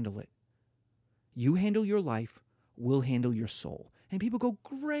 We'll handle it. You handle your life. We'll handle your soul. And people go,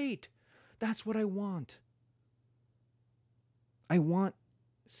 great. That's what I want. I want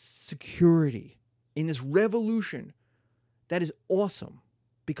security in this revolution. That is awesome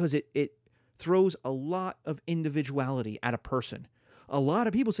because it throws a lot of individuality at a person. A lot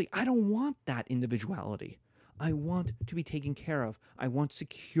of people say, I don't want that individuality. I want to be taken care of. I want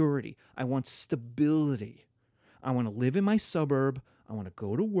security. I want stability. I want to live in my suburb. I want to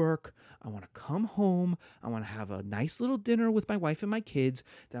go to work. I want to come home. I want to have a nice little dinner with my wife and my kids.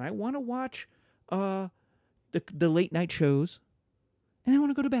 Then I want to watch the late night shows. And I want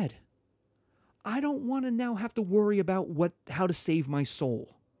to go to bed. I don't want to now have to worry about how to save my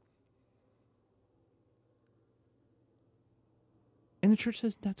soul. And the church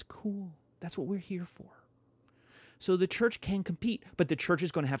says, that's cool. That's what we're here for. So the church can compete, but the church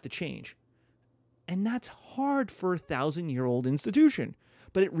is going to have to change. And that's hard for a 1,000-year-old institution.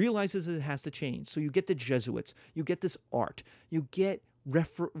 But it realizes it has to change. So you get the Jesuits. You get this art. You get,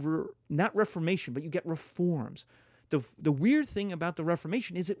 not reformation, but you get reforms. The weird thing about the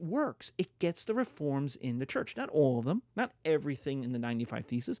Reformation is it works. It gets the reforms in the church. Not all of them. Not everything in the 95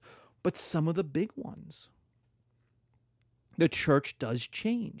 Theses. But some of the big ones. The church does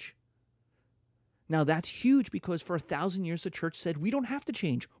change. Now that's huge because for 1,000 years the church said, we don't have to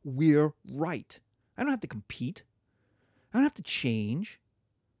change. We're right. I don't have to compete. I don't have to change.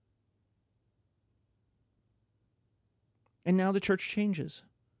 And now the church changes.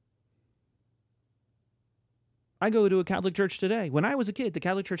 I go to a Catholic church today. When I was a kid, the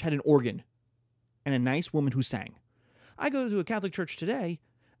Catholic church had an organ and a nice woman who sang. I go to a Catholic church today,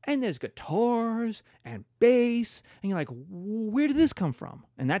 and there's guitars and bass, and you're like, where did this come from?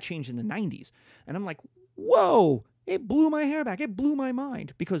 And that changed in the 90s. And I'm like, whoa, it blew my hair back. It blew my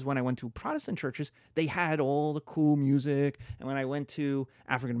mind. Because when I went to Protestant churches, they had all the cool music. And when I went to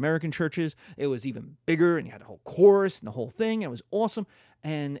African-American churches, it was even bigger, and you had a whole chorus and the whole thing. And it was awesome.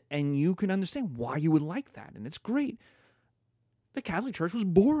 And you can understand why you would like that. And it's great. The Catholic church was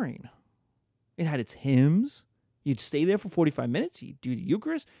boring. It had its hymns. You'd stay there for 45 minutes. You do the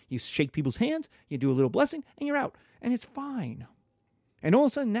Eucharist. You shake people's hands. You do a little blessing, and you're out. And it's fine. And all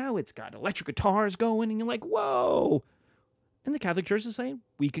of a sudden now it's got electric guitars going, and you're like, whoa. And the Catholic Church is saying,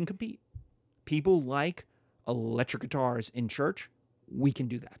 we can compete. People like electric guitars in church. We can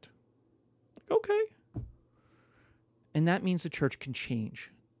do that. Okay. And that means the church can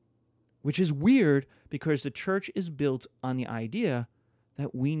change, which is weird because the church is built on the idea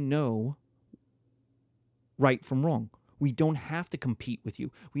that we know right from wrong. We don't have to compete with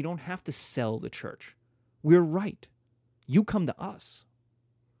you. We don't have to sell the church. We're right. You come to us.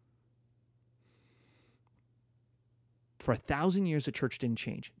 For 1,000 years, the church didn't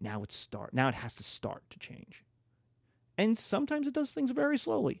change. Now it has to start to change. And sometimes it does things very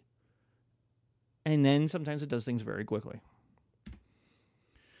slowly. And then sometimes it does things very quickly.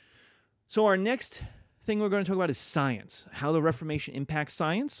 So our next thing we're going to talk about is science. How the Reformation impacts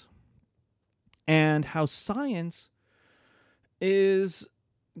science. And how science is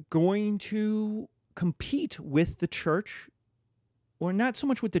going to compete with the church, or not so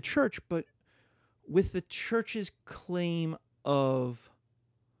much with the church, but with the church's claim of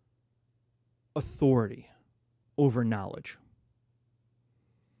authority over knowledge.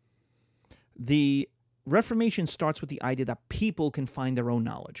 The Reformation starts with the idea that people can find their own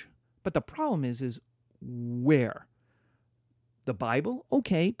knowledge. But the problem is where? The Bible?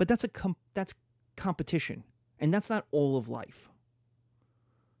 Okay, but that's competition. And that's not all of life.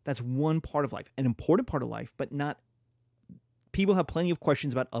 That's one part of life, an important part of life, but not. People have plenty of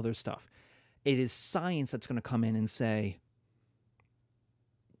questions about other stuff. It is science that's going to come in and say,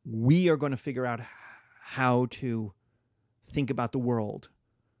 we are going to figure out how to think about the world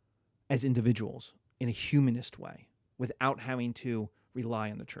as individuals in a humanist way without having to rely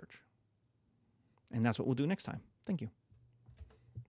on the church. And that's what we'll do next time. Thank you.